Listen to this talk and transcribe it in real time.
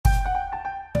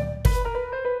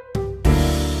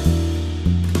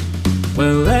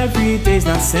Well, every day's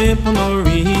not simple nor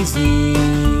easy.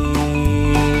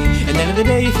 At the end of the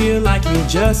day, you feel like you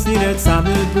just need a time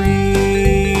to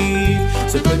breathe.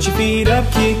 So put your feet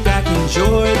up, kick back,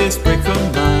 enjoy this break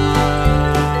from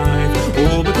life.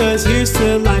 Oh, because here's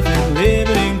to life and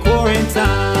living in quarantines.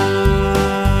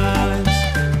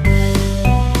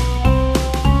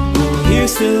 Oh,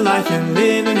 here's to life and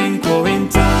living in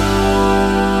quarantines.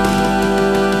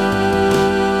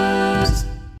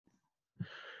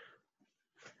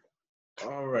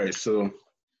 All right, so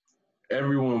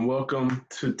everyone, welcome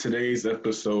to today's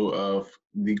episode of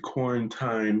the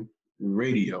Quarantine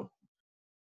Radio.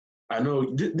 I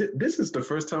know this is the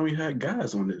first time we had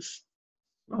guys on this.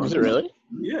 Oh, Is it really?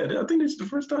 Yeah, I think this is the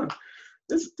first time.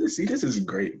 This is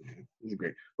great. Man. This is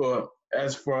great. Well,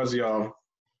 as far as y'all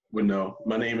would know,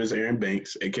 my name is Aaron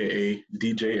Banks, aka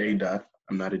DJ A. Dot.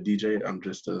 I'm not a DJ. I'm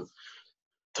just a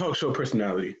talk show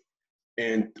personality.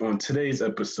 And on today's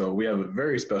episode, we have a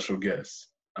very special guest.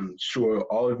 I'm sure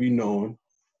all of you know him.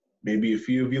 Maybe a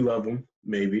few of you love him.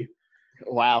 Maybe.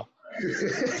 Wow.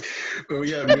 But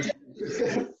we have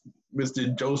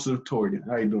Mr. Joseph Torgan.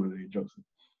 How you doing today, Joseph?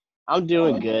 I'm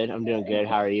doing good.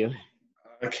 How are you?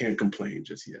 I can't complain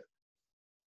just yet.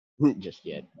 Just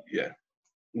yet. Yeah.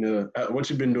 You know, what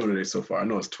you been doing today so far? I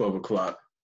know it's 12 o'clock.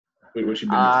 What you been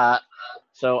doing?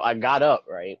 So I got up,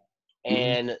 right?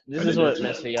 And this is what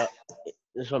messed me up.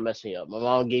 My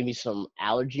mom gave me some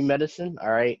allergy medicine, all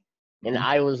right? And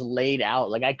I was laid out.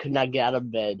 Like, I could not get out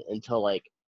of bed until,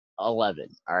 11,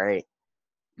 all right?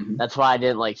 That's why I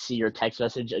didn't, see your text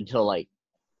message until,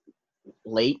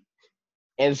 late.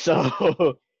 And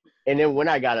so, and then when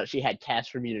I got up, she had tasks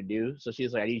for me to do. So she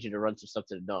was like, I need you to run some stuff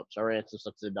to the dump. So I ran some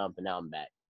stuff to the dump, and now I'm back.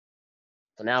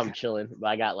 So now I'm chilling. But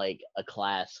I got, a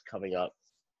class coming up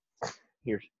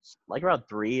here, around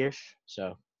 3-ish.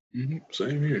 So.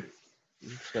 Same here.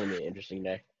 It's going to be an interesting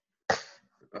day.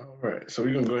 All right. So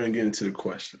we're going to go ahead and get into the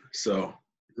question. So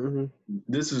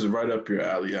this is right up your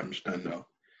alley, I know.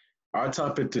 Our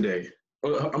topic today,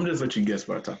 I'm just let you guess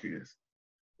what our topic is.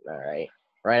 All right.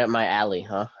 Right up my alley,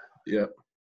 huh? Yep.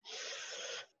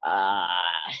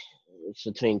 It's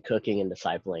between cooking and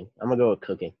discipling. I'm going to go with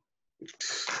cooking.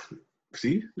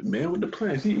 See? The man with the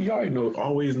plan. You already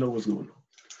always know what's going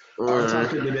on. Our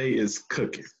topic today is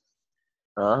cooking.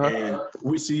 And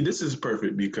we see this is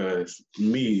perfect because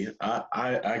me,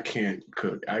 I can't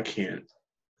cook. I can't.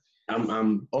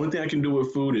 I'm only thing I can do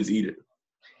with food is eat it.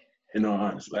 In all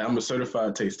honesty, I'm a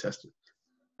certified taste tester.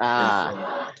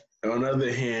 On the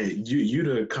other hand, you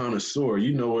the connoisseur.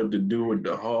 You know what to do with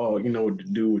the hog. You know what to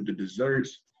do with the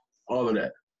desserts. All of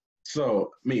that.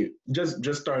 So me, just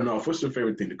starting off. What's your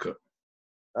favorite thing to cook?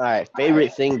 All right,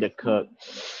 favorite thing to cook.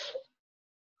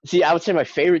 See, I would say my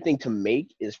favorite thing to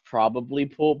make is probably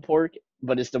pulled pork,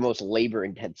 but it's the most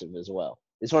labor-intensive as well.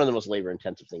 It's one of the most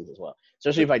labor-intensive things as well,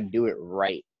 especially if I do it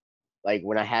right. Like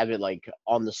when I have it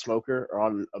on the smoker or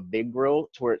on a big grill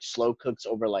to where it slow cooks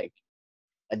over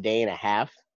a day and a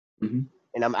half. And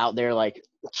I'm out there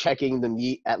checking the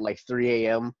meat at 3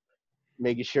 a.m.,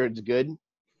 making sure it's good.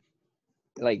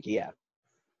 Yeah.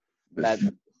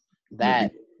 The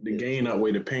gain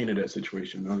outweigh the pain of that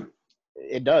situation, don't it?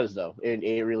 It does, though.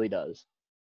 It really does.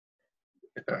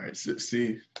 All right. So,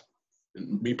 see,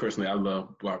 me personally, I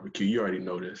love barbecue. You already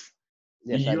know this.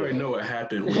 Yes, you already know what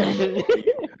happened when you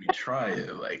try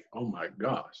it. Oh my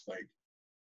gosh.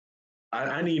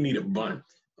 I didn't need a bun.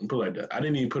 I'm put it like that. I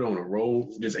didn't even put on a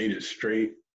roll. Just ate it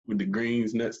straight with the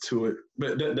greens next to it.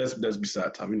 But that's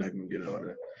beside time. We're not gonna get all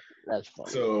that. That's fine.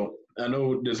 So I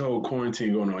know this whole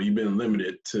quarantine going on. You've been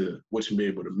limited to what you've been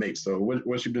able to make. So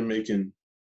what you been making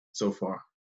so far?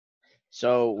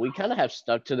 So we kind of have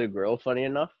stuck to the grill, funny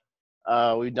enough.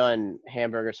 We've done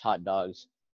hamburgers, hot dogs.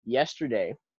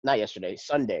 Sunday,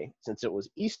 since it was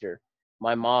Easter,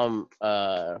 my mom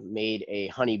made a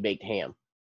honey baked ham.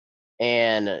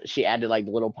 And she added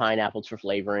the little pineapples for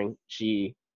flavoring.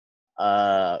 She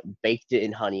baked it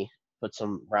in honey, put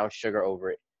some brown sugar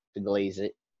over it to glaze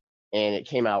it. And it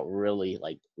came out really,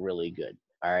 really good.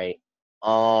 All right.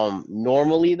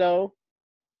 Normally, though,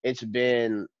 it's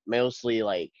been mostly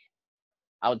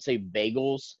I would say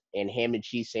bagels and ham and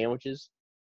cheese sandwiches,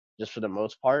 just for the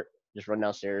most part. Just run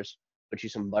downstairs, put you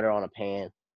some butter on a pan,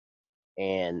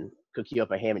 and cook you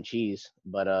up a ham and cheese.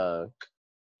 But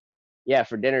yeah,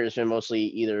 for dinner it's been mostly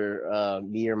either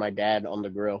me or my dad on the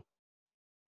grill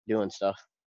doing stuff.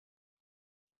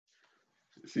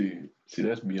 See,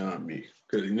 that's beyond me.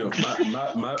 Because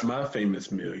my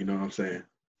famous meal. You know what I'm saying?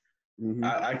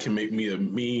 I can make me a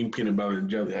mean peanut butter and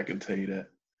jelly. I can tell you that.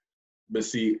 But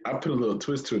see, I put a little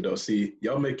twist to it though. See,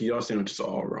 y'all making y'all sandwiches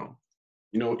all wrong.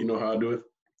 You know how I do it?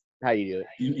 How do you do it?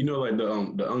 You know, like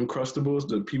the Uncrustables,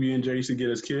 the PB&J used to get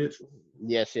as kids.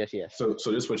 Yes. So this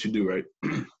is what you do, right?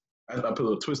 I put a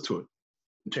little twist to it,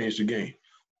 change the game.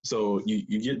 So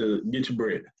you get your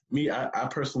bread. Me, I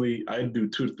personally I do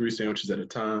 2 to 3 sandwiches at a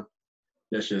time.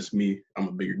 That's just me. I'm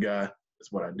a bigger guy.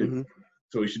 That's what I do. Mm-hmm.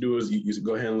 So what you do is you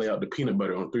go ahead and lay out the peanut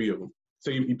butter on 3 of them.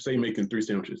 Say you're making 3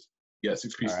 sandwiches. You got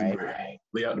 6 pieces of bread.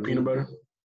 Lay out the peanut butter.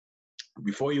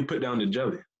 Before you put down the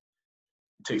jelly,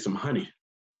 take some honey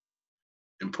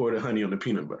and pour the honey on the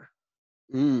peanut butter.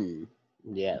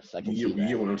 Yes, I can see that. You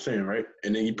get what I'm saying, right?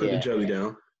 And then you put the jelly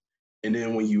down. And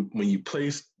then when you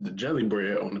place the jelly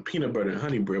bread on the peanut butter and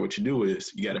honey bread, what you do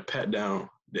is you got to pat down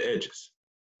the edges.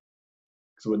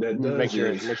 So what that does make sure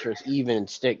it's even and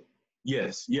stick.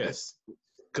 Yes.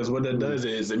 Because what that does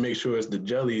is it makes sure it's the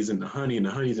jellies and the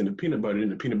honey's in the peanut butter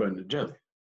and the peanut butter and the jelly.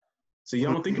 See,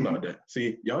 y'all don't think about that.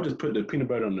 See, y'all just put the peanut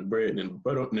butter on the bread and then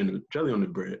butter and then the jelly on the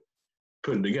bread,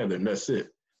 put it together, and that's it.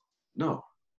 No.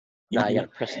 You gotta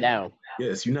press it down.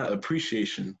 Yes, you're not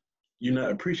appreciating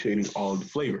all the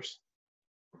flavors.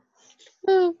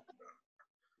 So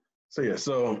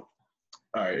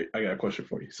all right, I got a question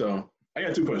for you. So I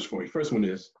got 2 questions for you. First one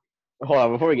is, hold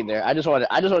on, before we get there, I just wanted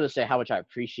to say how much I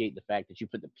appreciate the fact that you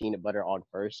put the peanut butter on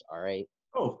first. All right.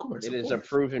 Oh, of course. It is a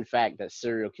proven fact that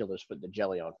serial killers put the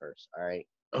jelly on first. All right.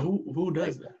 Who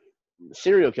does that?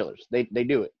 Serial killers. They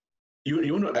do it. You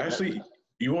want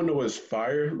to know what's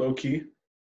fire, low key?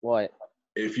 What?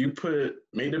 If you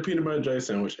made the peanut butter jelly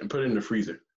sandwich and put it in the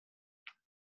freezer.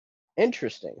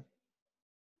 Interesting.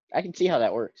 I can see how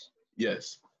that works.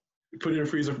 Yes. You put it in the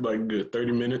freezer for like a good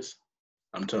 30 minutes.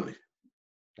 I'm telling you.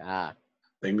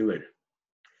 Thank me later.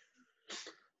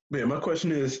 Man, my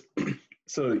question is,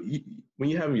 so when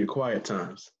you're having your quiet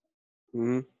times,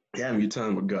 you're having your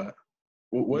time with God,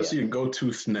 what's your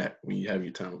go-to snack when you have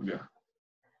your time with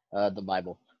God? The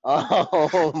Bible. I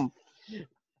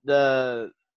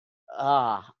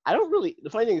don't really. The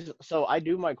funny thing is, so I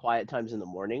do my quiet times in the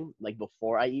morning, like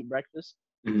before I eat breakfast.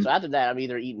 So after that, I'm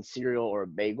either eating cereal or a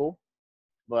bagel.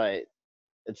 But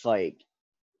it's like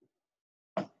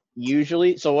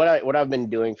usually. So what I've been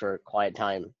doing for quiet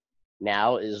time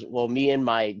now is, well, me and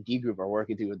my D group are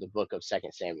working through the book of 2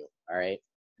 Samuel. All right,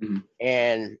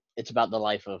 and it's about the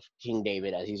life of King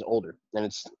David as he's older, and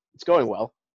it's going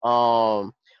well.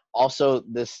 Also,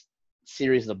 this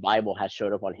series, the Bible, has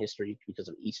showed up on history because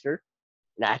of Easter,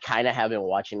 and I kind of have been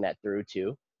watching that through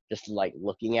too, just like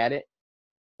looking at it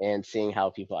and seeing how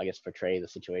people, I guess, portray the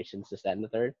situations, this, that, and the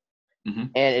third.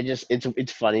 And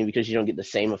it's funny because you don't get the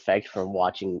same effect from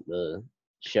watching the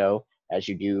show as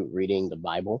you do reading the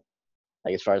Bible,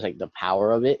 like as far as like the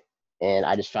power of it. And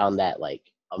I just found that like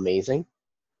amazing.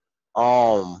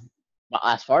 But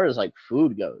as far as like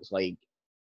food goes, like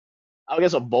I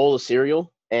guess a bowl of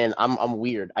cereal, and I'm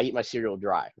weird. I eat my cereal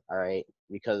dry, all right,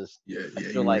 because I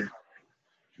feel like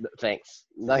thanks.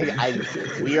 Like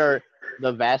we are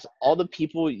all the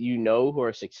people you know who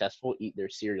are successful eat their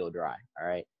cereal dry, all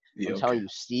right. I'm telling you,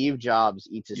 Steve Jobs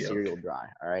eats his cereal dry,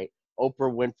 all right.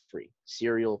 Oprah Winfrey,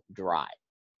 cereal dry,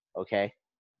 okay.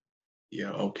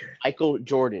 Yeah, okay. Michael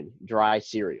Jordan, dry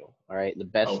cereal, all right. The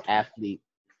best athlete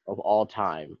of all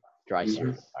time, dry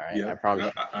cereal, all right. I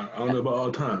promise. I don't know about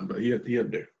all time, but he up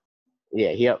there.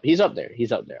 Yeah, he's up there.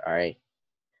 He's up there, all right.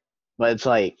 But it's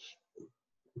like,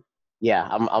 yeah,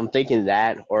 I'm thinking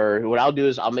that, or what I'll do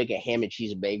is I'll make a ham and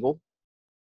cheese bagel.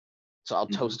 So I'll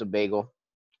toast a bagel,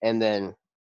 and then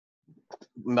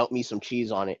melt me some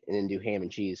cheese on it, and then do ham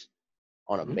and cheese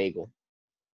on a bagel.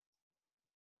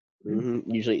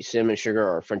 Usually cinnamon sugar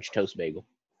or a French toast bagel.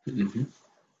 All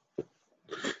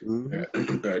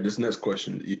right, this next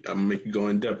question, I'm gonna make you go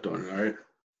in depth on it.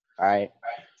 All right.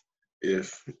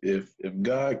 If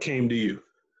God came to you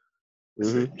and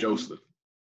said, Joseph,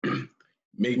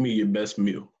 make me your best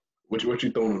meal, what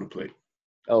you throwing on the plate?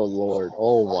 Oh Lord!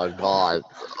 Oh my God!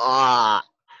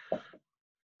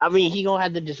 I mean, he gonna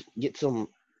have to just get some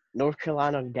North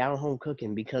Carolina down home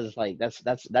cooking, because like that's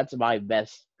my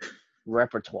best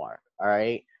repertoire. All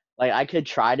right. Like I could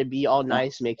try to be all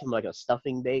nice, make him like a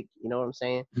stuffing bake. You know what I'm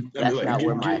saying? That's like, not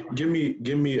where my. Give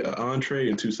me an entree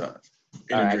and 2 sides.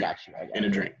 All right, I got you. And a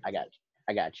drink. I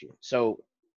got you. So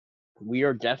we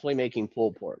are definitely making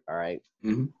pulled pork. All right.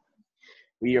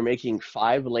 We are making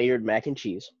 5 layered mac and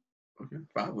cheese. Okay,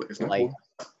 5 layers. Not like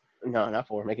 4. No, not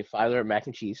 4. Making 5 layered mac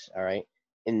and cheese. All right.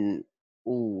 And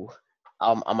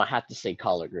I'm gonna have to say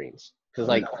collard greens, because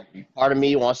like part of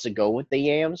me wants to go with the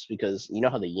yams, because you know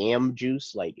how the yam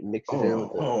juice like mixes in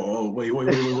with the... Wait.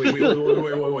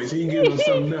 So you can get on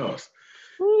something else.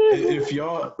 If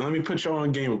y'all, let me put y'all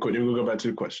on game real quick, then we'll go back to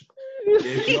the question.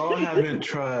 If y'all haven't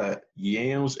tried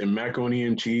yams and macaroni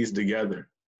and cheese together,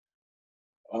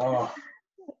 Oh,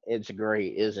 It's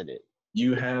great, isn't it?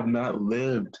 you have not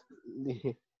lived.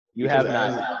 You have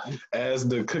not. As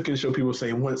the cooking show people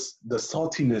say, once the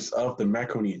saltiness of the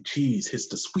macaroni and cheese hits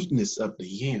the sweetness of the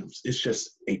yams, it's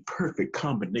just a perfect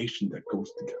combination that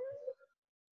goes together.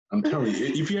 I'm telling you,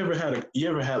 if you ever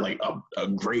had like a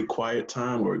great quiet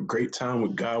time or a great time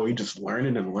with God where you just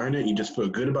learning and learning, you just feel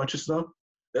good about yourself.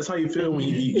 That's how you feel when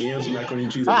you eat yams, macaroni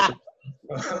and cheese.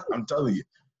 I'm telling you.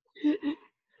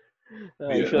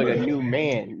 You feel like a new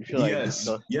man. You feel like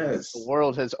the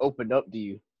world has opened up to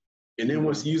you. And then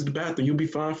once you use the bathroom, you'll be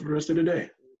fine for the rest of the day.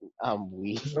 I'm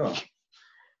weak. Oh.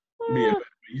 Yeah,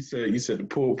 you said the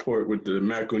pulled pork with the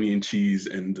macaroni and cheese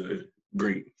and the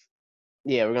greens.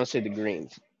 Yeah, we're gonna say the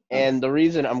greens. And the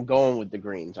reason I'm going with the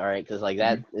greens, all right, because like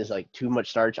that is like too much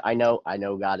starch. I know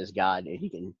God is God, and He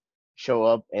can show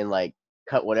up and like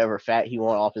cut whatever fat He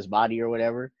want off His body or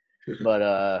whatever.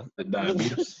 But the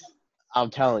diabetes. I'm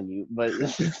telling you. But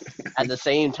at the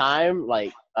same time,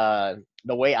 like the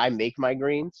way I make my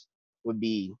greens would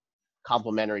be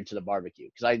complementary to the barbecue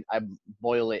because I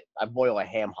boil a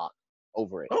ham hock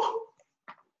over it.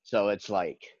 So it's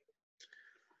like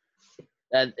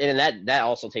that, and that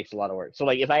also takes a lot of work. So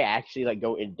like if I actually like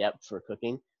go in depth for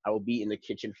cooking, I will be in the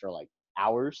kitchen for like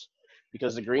hours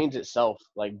because the greens itself,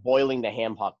 like boiling the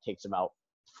ham hock takes about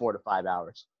 4 to 5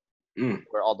 hours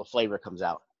where all the flavor comes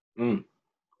out. And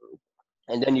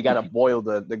then you got to boil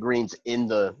the greens in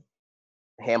the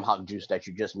ham hock juice that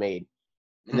you just made.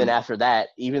 And then after that,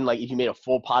 even like if you made a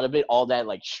full pot of it, all that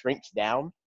like shrinks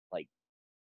down like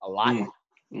a lot.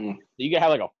 So you can have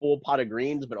like a full pot of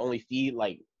greens, but only feed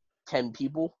like 10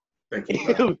 people. Thank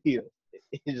you, God.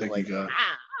 It's just like, God.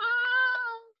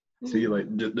 See, like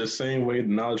the same way the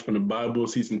knowledge from the Bible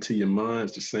seeps into your mind,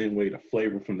 it's the same way the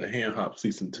flavor from the ham hock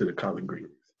seeps into the collard greens.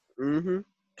 Can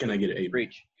I get an amen?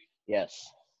 Preach.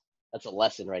 Yes. That's a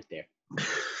lesson right there.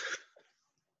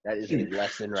 That is a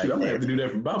lesson right there. I might have to do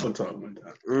that for Bible talk one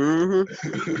time.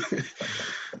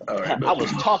 All right, I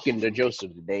was talking to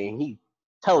Joseph today, and he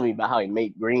telling me about how he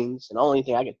made greens, and the only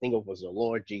thing I could think of was the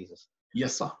Lord Jesus.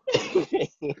 Yes, sir.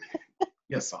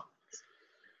 Yes, sir.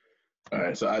 All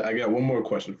right, so I got one more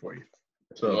question for you.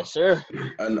 So, yes, sir.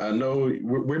 I know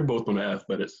we're both on the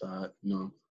athletic side. You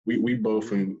know, we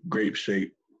both in great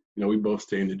shape. You know, we both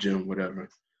stay in the gym, whatever.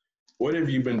 What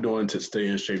have you been doing to stay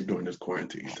in shape during this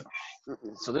quarantine time?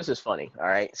 So this is funny, all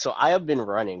right? So I have been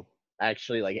running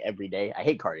actually like every day. I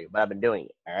hate cardio, but I've been doing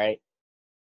it, all right?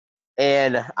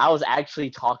 And I was actually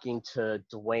talking to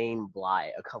Dwayne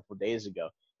Bly a couple of days ago,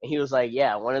 and he was like,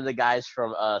 yeah, one of the guys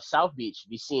from South Beach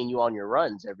be seeing you on your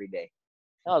runs every day.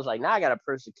 And I was like, now I got a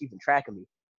person keeping track of me.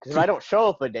 Because if I don't show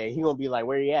up a day, he going to be like,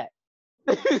 where you at?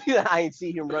 I ain't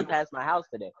see him run past my house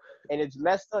today. And it's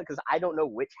messed up because I don't know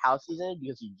which house he's in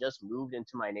because he just moved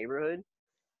into my neighborhood.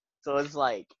 So it's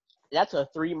like, that's a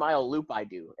 3-mile loop I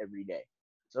do every day.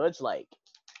 So it's like,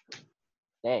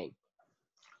 dang.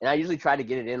 And I usually try to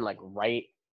get it in like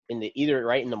either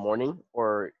right in the morning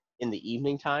or in the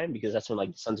evening time because that's when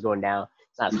like the sun's going down.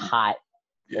 It's not as hot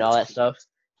and all that stuff.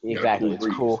 Exactly. It's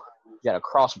cool. You got a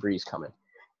cross breeze coming.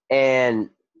 And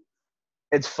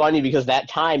it's funny because that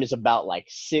time is about like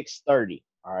 6:30.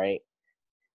 All right.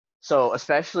 So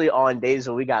especially on days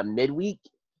when we got midweek,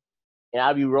 and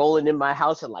I'll be rolling in my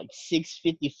house at like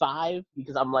 6:55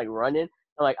 because I'm like running.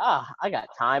 I'm like, I got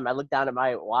time. I look down at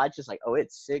my watch. It's like, oh,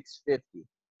 it's 6:50,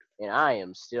 and I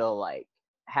am still like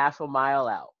half a mile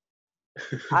out.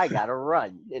 I gotta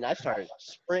run, and I started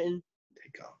sprinting.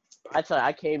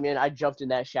 I came in. I jumped in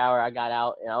that shower. I got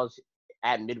out, and I was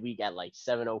at midweek at like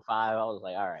 7:05. I was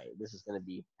like, all right, this is gonna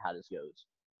be how this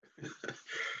goes.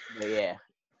 But yeah.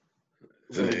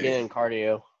 Been getting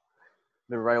cardio.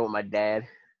 Been running with my dad.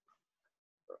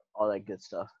 All that good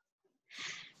stuff.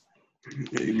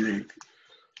 Amen.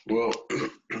 Well,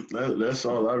 that's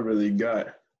all I really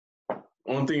got.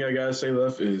 Only thing I gotta say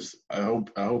left is I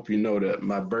hope you know that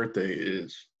my birthday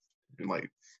is in like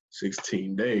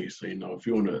 16 days. So if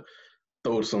you wanna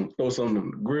throw something on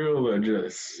the grill or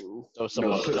just put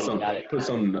something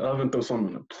in the oven, throw something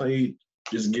on the plate,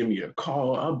 just give me a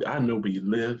call. I know where you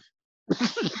live.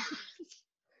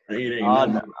 It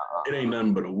ain't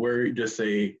nothing but a word. Just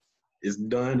say it's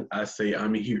done. I say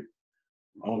I'm here.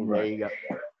 All right. There you go,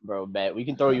 bro. Bet we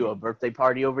can throw you a birthday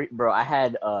party over. Bro, I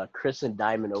had Chris and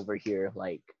Diamond over here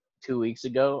like 2 weeks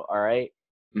ago. All right,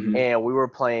 and we were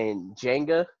playing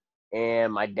Jenga,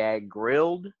 and my dad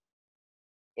grilled,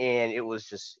 and it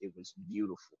was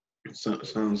beautiful.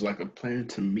 Sounds like a plan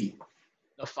to me.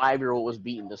 The 5-year-old was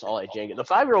beating us all at Jenga. The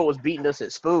 5-year-old was beating us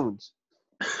at spoons.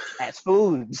 At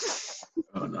spoons.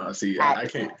 Oh no! See, I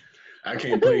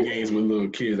can't play games with little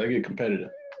kids. I get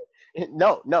competitive.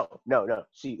 No.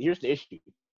 See, here's the issue.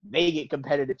 They get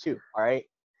competitive too. All right,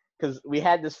 because we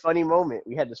had this funny moment.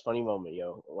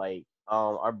 Yo. Like,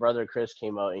 our brother Chris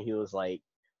came out and he was like,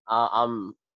 I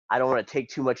don't want to take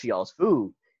too much of y'all's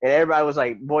food. And everybody was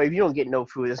like, boy, if you don't get no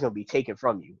food, it's going to be taken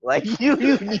from you. Like, you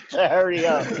need to hurry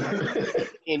up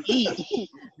and eat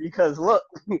because, look,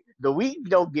 the wheat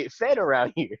don't get fed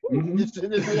around here.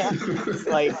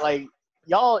 like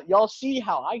y'all see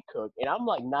how I cook, and I'm,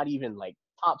 like, not even, like,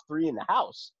 top 3 in the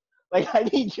house. Like, I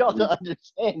need y'all to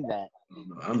understand that.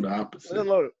 I'm the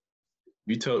opposite.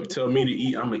 You tell me to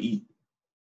eat, I'm going to eat.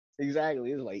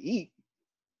 Exactly. It's like, eat.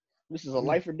 This is a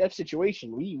life or death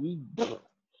situation. We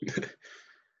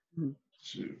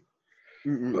Shoot.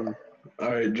 All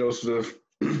right, Joseph.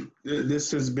 This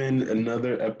has been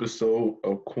another episode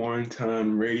of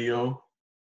Quarantine Radio.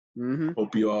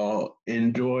 Hope you all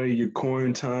enjoy your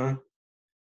quarantine.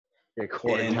 Your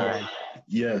quarantine.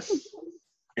 Yes.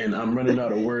 And I'm running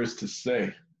out of words to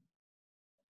say.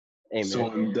 Amen. So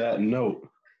on that note,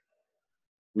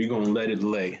 we're going to let it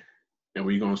lay. And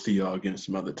we're going to see y'all again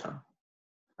some other time.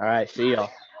 All right. See y'all.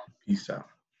 Peace out.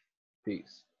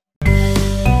 Peace.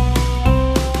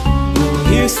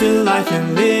 Here's to life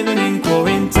and live.